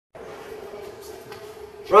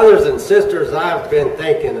Brothers and sisters, I've been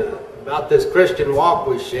thinking about this Christian walk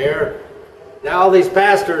we share. Now all these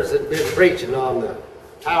pastors have been preaching on the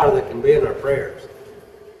power that can be in our prayers.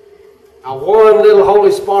 How one little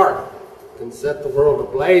holy spark can set the world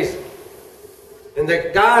ablaze. And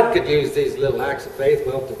that God could use these little acts of faith,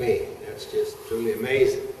 well, to me, that's just truly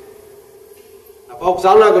amazing. Now folks,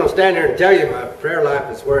 I'm not going to stand here and tell you my prayer life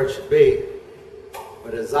is where it should be.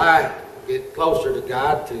 But as I get closer to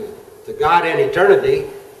God in eternity,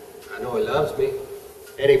 I know He loves me,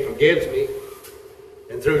 and He forgives me,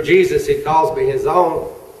 and through Jesus He calls me His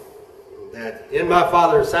own, that in my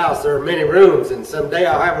Father's house there are many rooms, and someday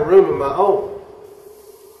I'll have a room of my own.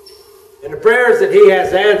 And the prayers that He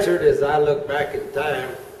has answered as I look back in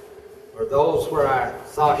time are those where I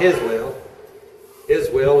saw His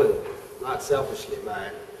will and not selfishly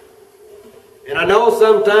mine. And I know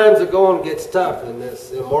sometimes the going gets tough in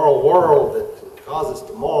this immoral world that causes us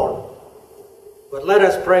to mourn. But let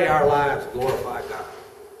us pray our lives glorify God.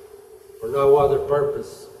 For no other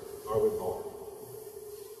purpose are we born.